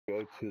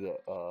go to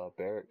the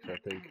barracks, I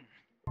think.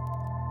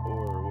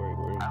 Or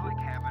where is I like it?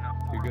 having a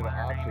You go to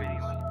 4-letter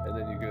name options, anyway. and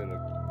then you go to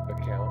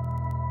account,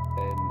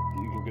 and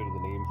you can go to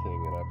the name thing,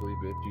 and I believe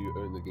if you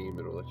own the game,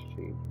 it'll let you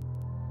change.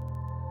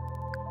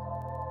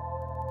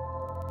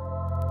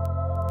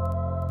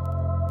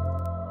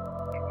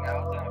 I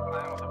was in a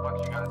clan with a bunch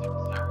of guys from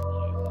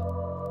Syracuse.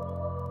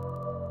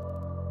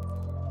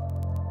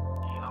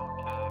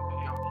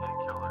 PLK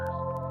killers.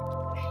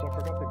 I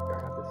forgot that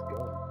I have this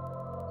gun.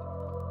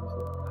 Who's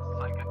that? The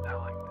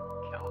psychedelic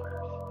killers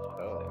is what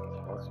it Oh, stands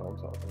for. that's what I'm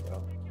talking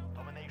about.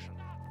 Domination.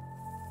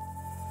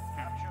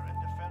 Capture and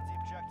defend the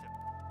objective.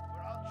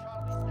 We're on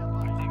Charlie. Stand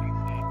by. Taking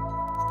C.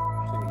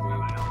 Taking B.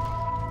 Nobody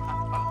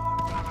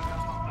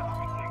else wants to help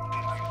me take C.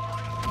 I can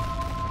join it.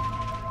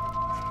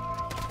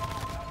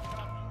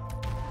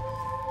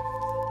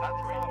 That's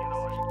where you get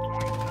all your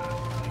points at.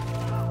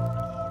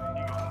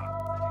 You gotta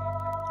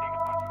take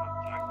a bunch of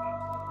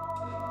objectives.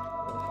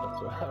 That's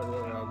what I run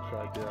around and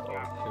try to get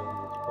all killing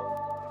this punk.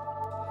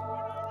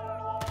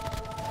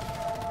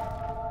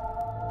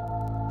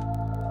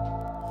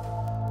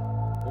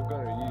 What gun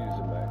are you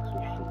using, Max?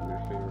 Which is your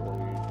favorite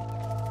one you use?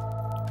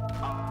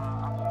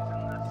 I'm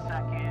using the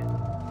second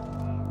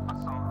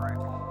assault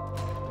rifle.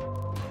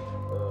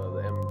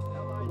 The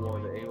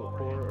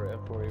M1A4 or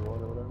M4A1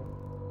 or whatever?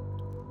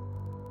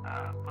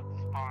 Put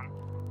the spawn.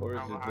 Or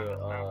is it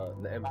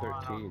the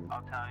M13?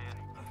 I'll tell you.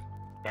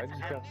 I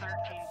just got.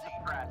 M13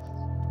 suppressed.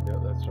 Yeah,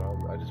 that's right.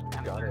 I just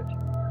got it,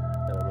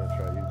 and I'm gonna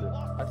try to use it.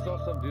 I saw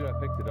some dude, I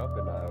picked it up,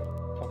 and I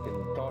fucking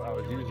thought I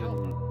was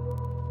using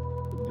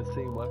the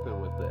same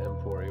weapon with the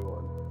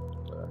M4A1.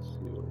 Let's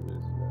see what it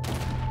is now.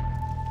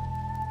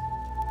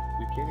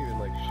 You can't even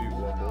like shoot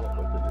one bullet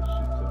with it, it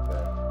shoots so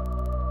fast.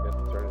 You have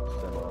to turn it to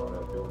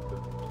semi-auto to do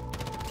it.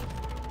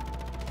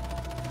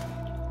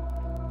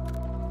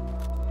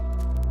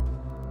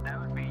 That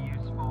would be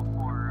useful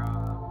for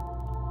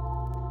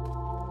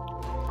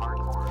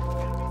hardcore.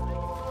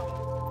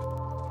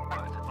 But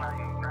it's not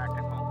even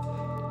practical.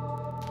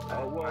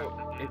 Oh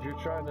well, if you're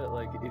trying to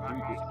like, if you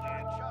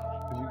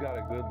got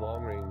a good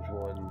long range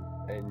one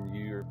and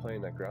you're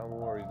playing that ground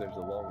war, or there's a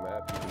long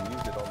map, you can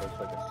use it almost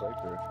like a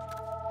sniper.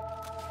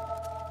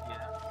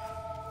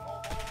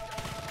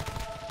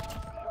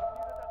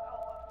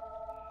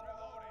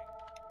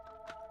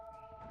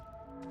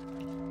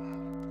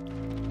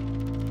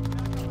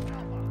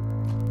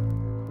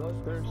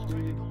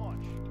 Bloodthirsty.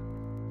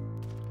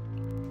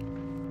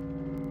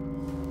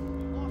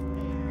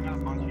 Got a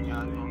bunch of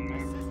guys on there.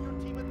 Assist your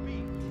team at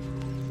B.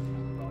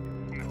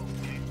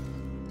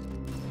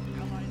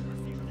 Allied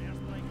precision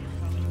airstrike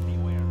incoming.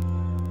 Beware.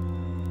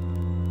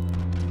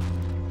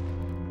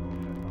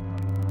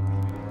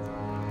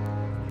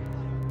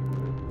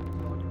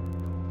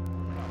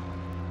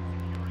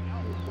 Securing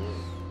Alpha.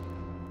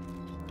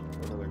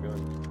 Another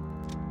gun.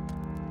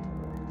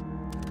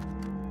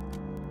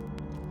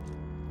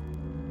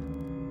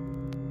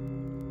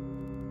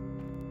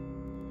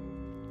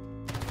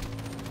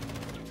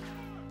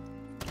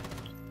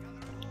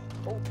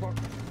 Oh fuck.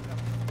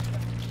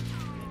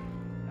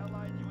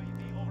 Allied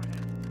UAV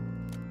overhead.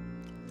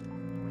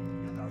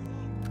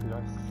 Dude, I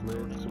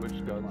slid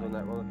switched guns on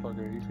that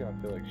motherfucker. He's gotta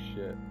feel like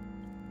shit.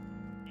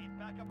 Need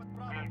backup at We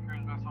Bravo. got a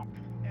cruise missile.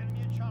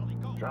 Enemy at Charlie.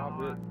 Go.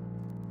 Drop it.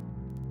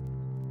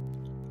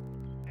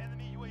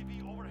 Enemy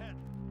UAV overhead.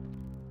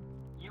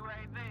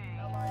 UAV.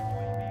 Allied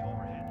UAV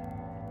overhead.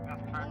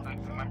 That's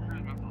perfect. My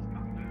cruise missile's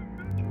coming in.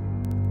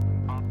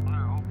 Oh,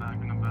 they're all back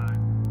in the bag.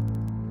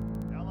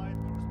 Allied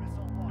cruise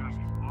missile It's gonna launched.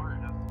 be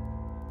glorious.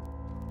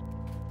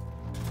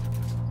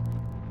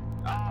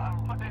 Oh,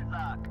 what is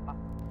that?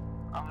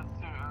 Oh, it's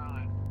too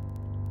early.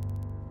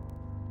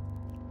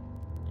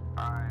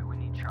 Alright, we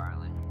need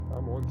Charlie.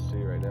 I'm on C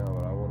right now,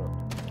 but I wanna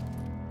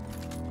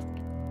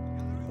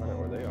find out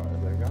where they are.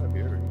 They gotta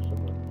be over here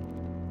somewhere.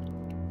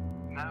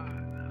 No,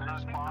 they're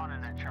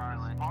spawning at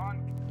Charlie.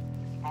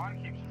 Spawn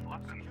keeps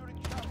slipping. Securing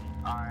Charlie.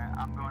 Alright,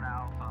 I'm going to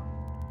Alpha.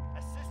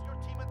 Assist your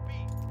team at B.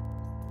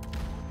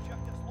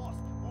 Objectives lost.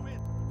 Move in.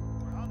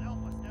 We're on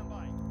Alpha. Stand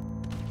by.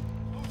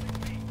 Losing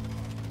B.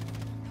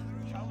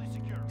 Charlie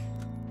secure.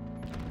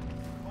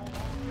 Hold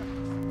all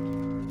objectives.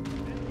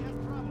 Enemy at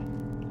Bravo.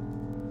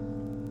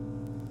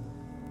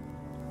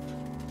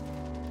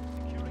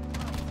 Securing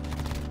Bravo.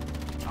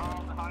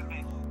 Oh, behind me.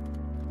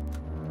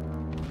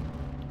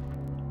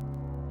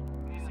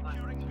 Need like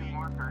Securing two B.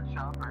 more per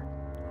chopper.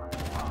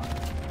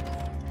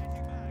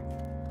 Changing mag.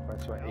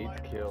 That's my Allied 8th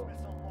cruise kill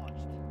missile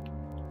launched.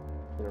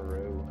 in a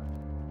row.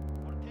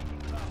 We're taking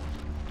Bravo.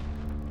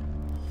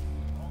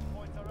 All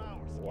points are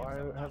ours. Why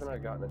haven't I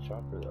gotten a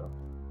chopper though?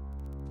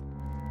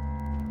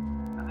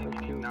 I think you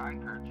Let's need do-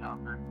 9 per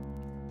chopper.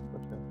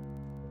 Okay.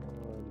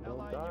 Don't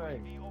Allied die.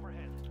 UAV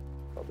overhead.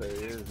 Oh, there he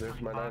is.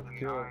 There's my 9th 25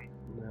 kill. and 9.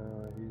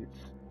 No,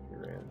 he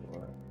ran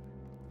away.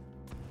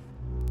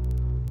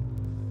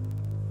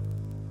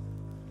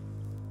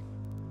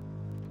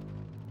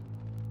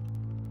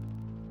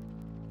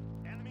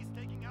 Enemies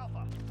taking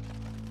Alpha.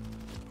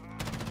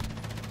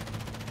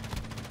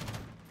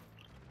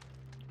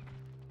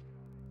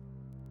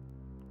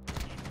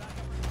 Need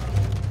backup.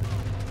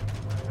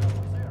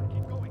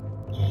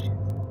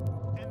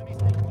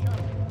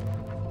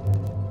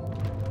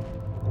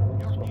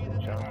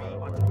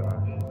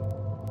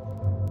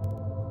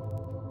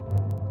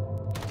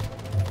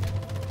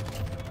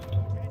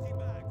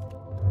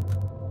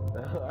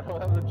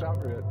 of the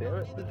chopper, damn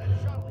it. Needed at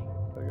Charlie.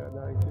 I got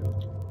 9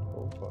 kills.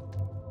 Oh fuck.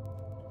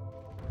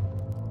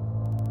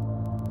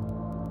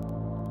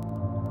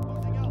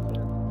 Losing Alpha.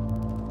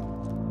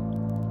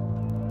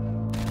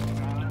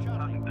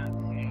 Nothing that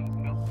seems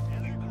good.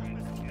 Enemy cruise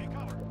missile, take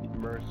cover.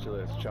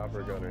 Merciless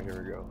chopper gunner, here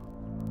we go.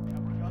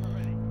 Chopper gunner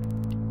ready.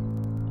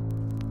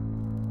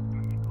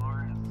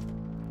 Glorious.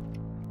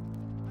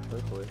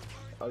 Hopefully.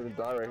 I'm gonna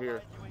die right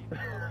here.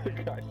 The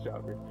guy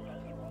shot me.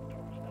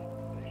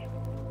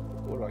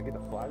 What do I get to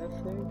fly this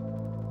thing?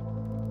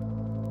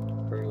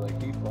 Or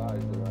like he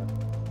flies, do I?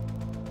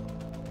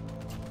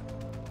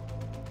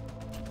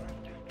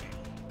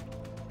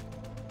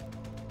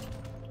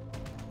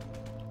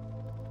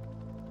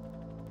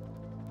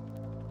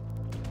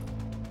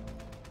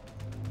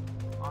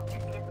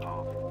 Fucking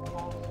kickoff.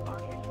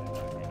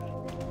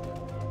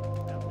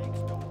 That makes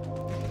two.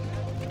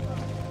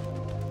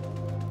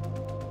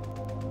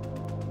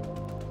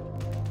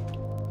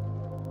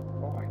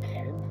 Oh, I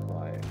can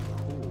fly it.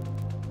 Cool.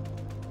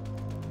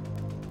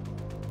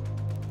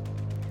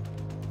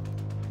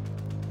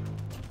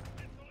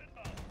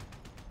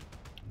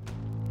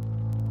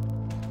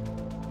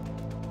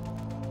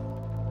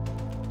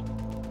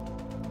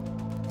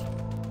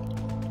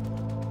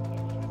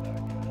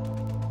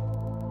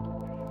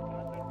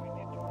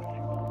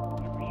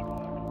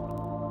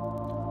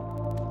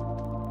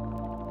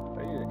 I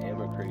need an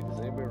ammo crate. Does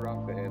anybody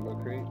rock the ammo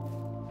crate?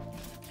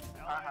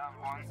 I have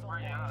one. Where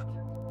you at?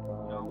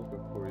 I'm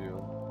looking for you.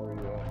 Where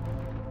you at?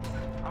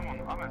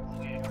 I'm at C.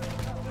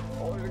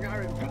 Oh, there's a guy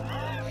right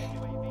behind.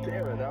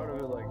 Damn it, that would have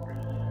been like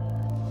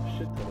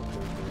shit ton of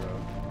kills in a row.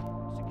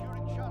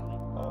 Securing Charlie.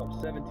 Oh, I'm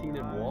 17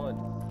 and 1.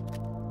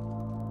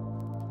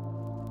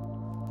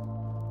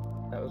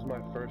 That was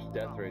my first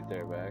death right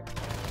there, Max.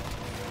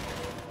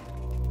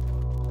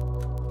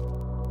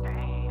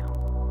 Damn.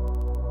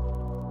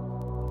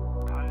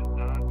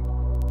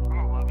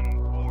 I'm 11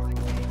 and 4.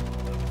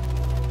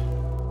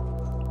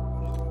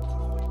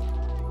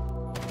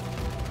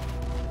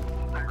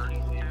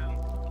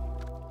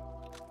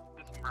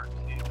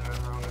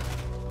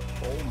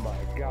 Oh my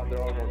god,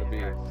 they're all going to be.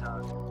 We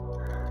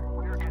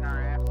were getting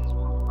our asses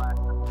whooped last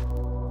time.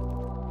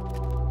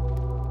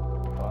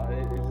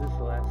 Is this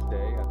the last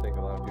day? I think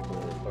a lot of people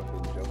are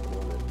fucking jumping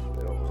on it.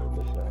 They don't want to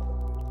miss out.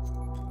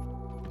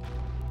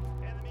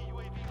 Enemy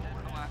UAV This is the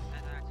overhead. last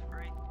day that it's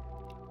free.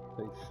 I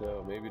think so.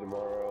 Maybe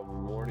tomorrow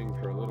morning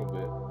for a little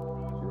bit.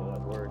 If you don't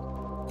have work.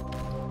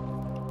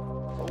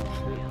 Oh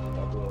shit.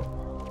 I blew up.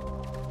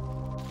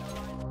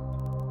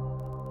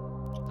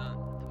 So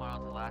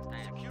tomorrow's the last day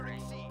it's free.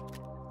 Securing C.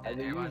 And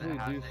they Everybody usually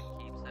that has do. it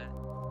keeps it.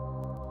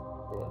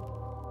 Yeah.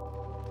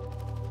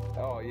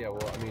 Oh yeah.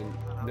 Well, I mean,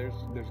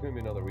 there's gonna be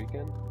another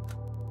weekend.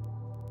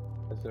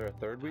 Is there a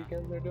third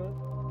weekend they're doing?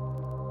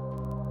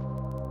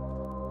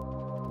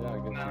 Yeah, I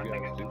guess No, I you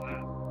think guys it's do.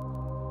 that.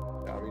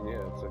 I mean,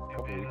 yeah, it's a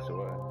couple weeks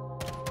away.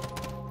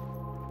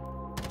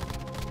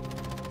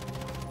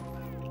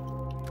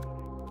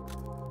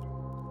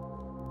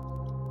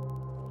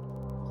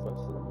 It's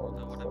less than a month.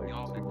 So what It's have like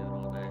y'all been doing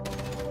all day?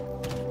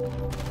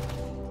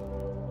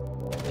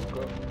 I woke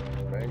up,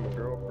 banged my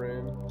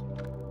girlfriend.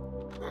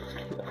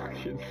 I'm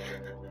kidding.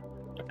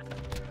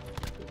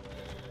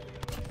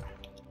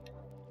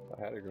 If I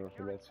had a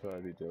girlfriend, that's what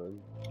I'd be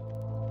doing.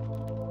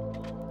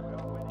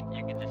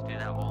 You can just do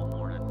that all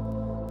morning.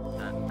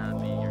 That'd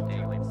be your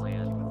daily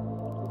plan.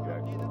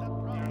 Exactly. Needed at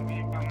Bravo. Me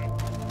coming.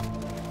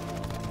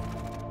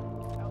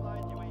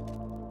 Allied UAV.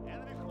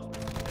 Enemy cruise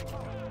missile, take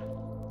cover.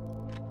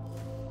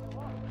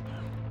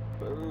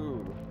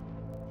 Boom.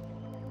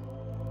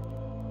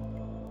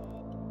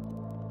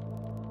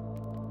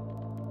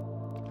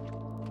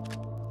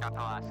 Got the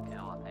last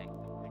kill, I think.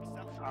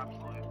 Exceptional.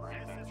 Absolutely.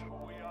 This is who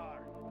we are.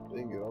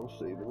 Bingo, I'm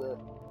saving that.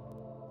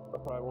 I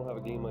probably won't have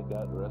a game like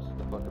that the rest of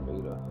the fucking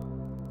beta.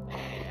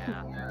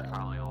 Yeah,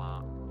 probably a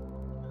lot.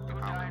 Who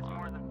dies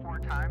more than 4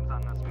 times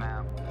on this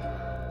map?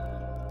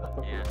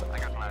 Yeah, I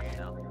got the last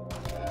kill.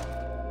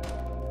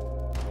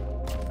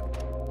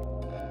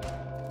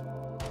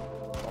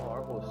 Oh,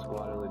 our whole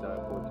squad only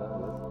died 4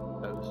 times.